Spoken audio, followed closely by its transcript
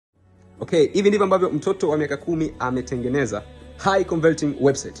Okay, hivi ndivyo ambavyo mtoto wa miaka 10 ametengeneza high converting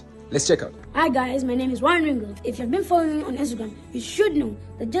website. Let's check out. Hi guys, my name is Rohn-X. If you've been following me on Instagram, you should know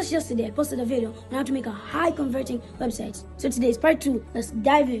that just yesterday I posted a video on how to make a high converting website. So today is part 2. Let's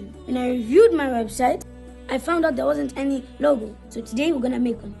dive in. When I reviewed my website, I found out there wasn't any logo. So today we're gonna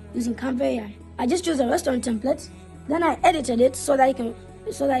make one using Canva AI. I just chose a restaurant template, then I edited it so that I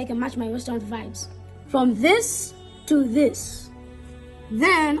can match my restaurant vibes. From this to this.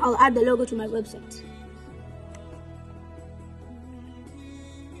 Then I'll add the logo to my website.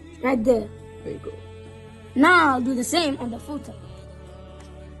 Right there. There you go. Now I'll do the same on the footer.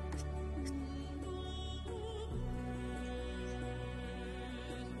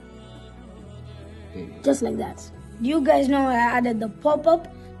 Just like that. Do you guys know I added the pop-up,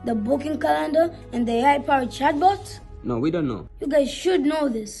 the booking calendar, and the AI-powered chatbot? No, we don't know. You guys should know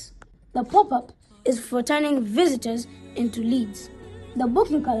this. The pop-up is for turning visitors into leads. The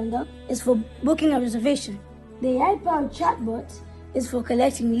booking calendar is for booking a reservation. The AI-powered chatbot is for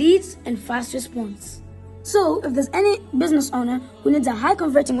collecting leads and fast response. So, if there's any business owner who needs a high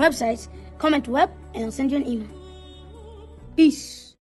converting website, comment web and I'll send you an email. Peace.